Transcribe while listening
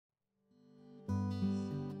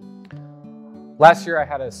Last year, I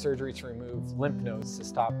had a surgery to remove lymph nodes to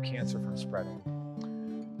stop cancer from spreading.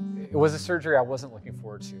 It was a surgery I wasn't looking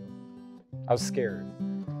forward to. I was scared.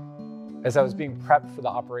 As I was being prepped for the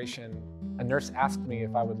operation, a nurse asked me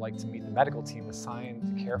if I would like to meet the medical team assigned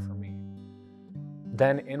to care for me.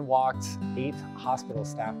 Then in walked 8 hospital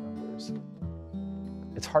staff members.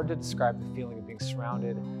 It's hard to describe the feeling of being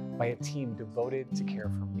surrounded by a team devoted to care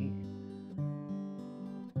for me.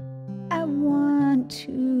 I want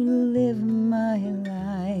to live my life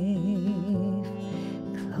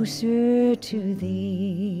closer to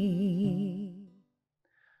thee.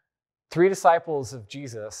 3 disciples of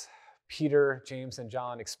Jesus, Peter, James, and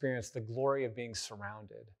John, experienced the glory of being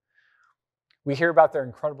surrounded. We hear about their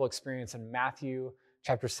incredible experience in Matthew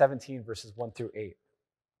chapter 17, verses 1 through 8.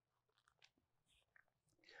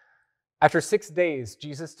 After 6 days,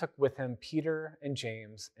 Jesus took with him Peter and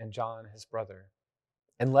James and John, his brother,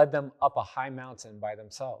 and led them up a high mountain by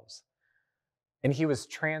themselves. And he was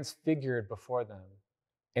transfigured before them,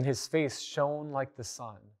 and his face shone like the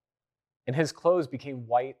sun, and his clothes became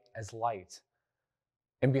white as light.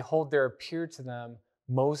 And behold, there appeared to them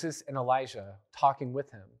Moses and Elijah talking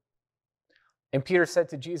with him. And Peter said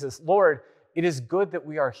to Jesus, "Lord, it is good that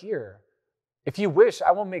we are here. If you wish,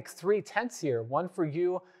 I will make 3 tents here, one for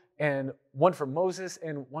you, and one for Moses,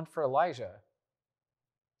 and one for Elijah."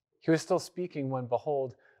 He was still speaking when,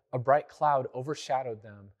 behold, a bright cloud overshadowed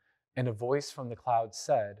them, and a voice from the cloud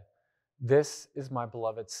said, "This is my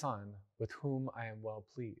beloved Son, with whom I am well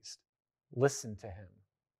pleased. Listen to him."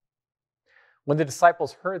 When the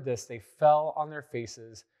disciples heard this, they fell on their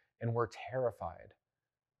faces and were terrified.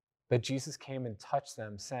 But Jesus came and touched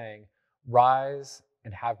them, saying, "Rise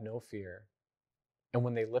and have no fear." And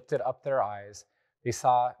when they lifted up their eyes, they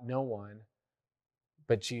saw no one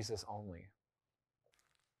but Jesus only.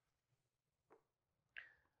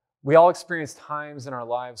 We all experience times in our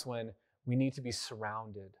lives when we need to be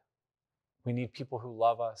surrounded. We need people who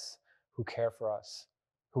love us, who care for us,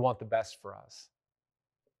 who want the best for us.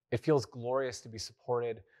 It feels glorious to be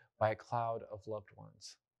supported by a cloud of loved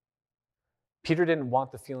ones. Peter didn't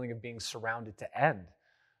want the feeling of being surrounded to end.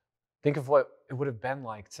 Think of what it would have been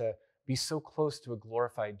like to be so close to a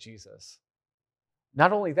glorified Jesus.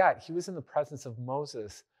 Not only that, he was in the presence of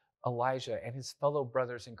Moses, Elijah, and his fellow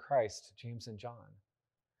brothers in Christ, James and John.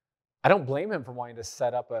 I don't blame him for wanting to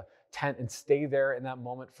set up a tent and stay there in that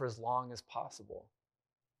moment for as long as possible.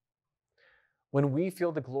 When we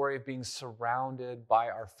feel the glory of being surrounded by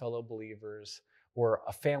our fellow believers or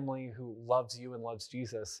a family who loves you and loves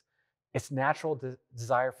Jesus, it's natural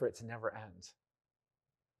desire for it to never end.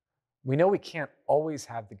 We know we can't always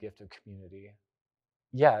have the gift of community,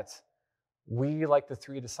 yet we, like the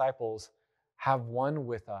 3 disciples, have one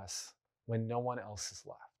with us when no one else is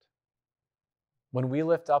left. When we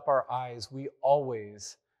lift up our eyes, we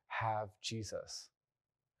always have Jesus.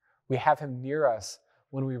 We have him near us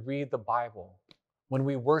when we read the Bible, when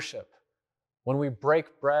we worship, when we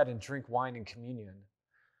break bread and drink wine in communion.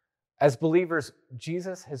 As believers,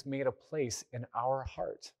 Jesus has made a place in our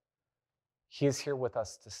heart. He is here with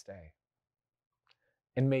us to stay.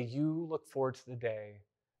 And may you look forward to the day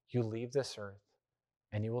you leave this earth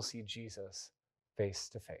and you will see Jesus face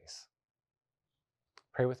to face.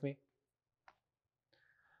 Pray with me.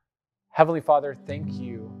 Heavenly Father, thank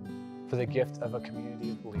you for the gift of a community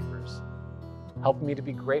of believers. Help me to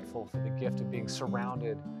be grateful for the gift of being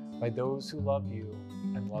surrounded by those who love you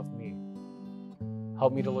and love me.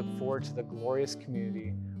 Help me to look forward to the glorious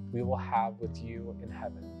community we will have with you in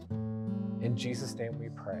heaven. In Jesus' name we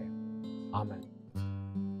pray. Amen.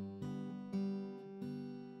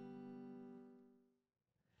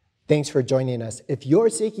 Thanks for joining us. If you're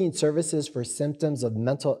seeking services for symptoms of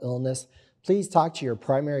mental illness, please talk to your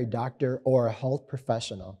primary doctor or a health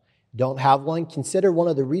professional. Don't have one? Consider one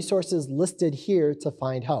of the resources listed here to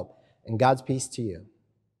find help. And God's peace to you.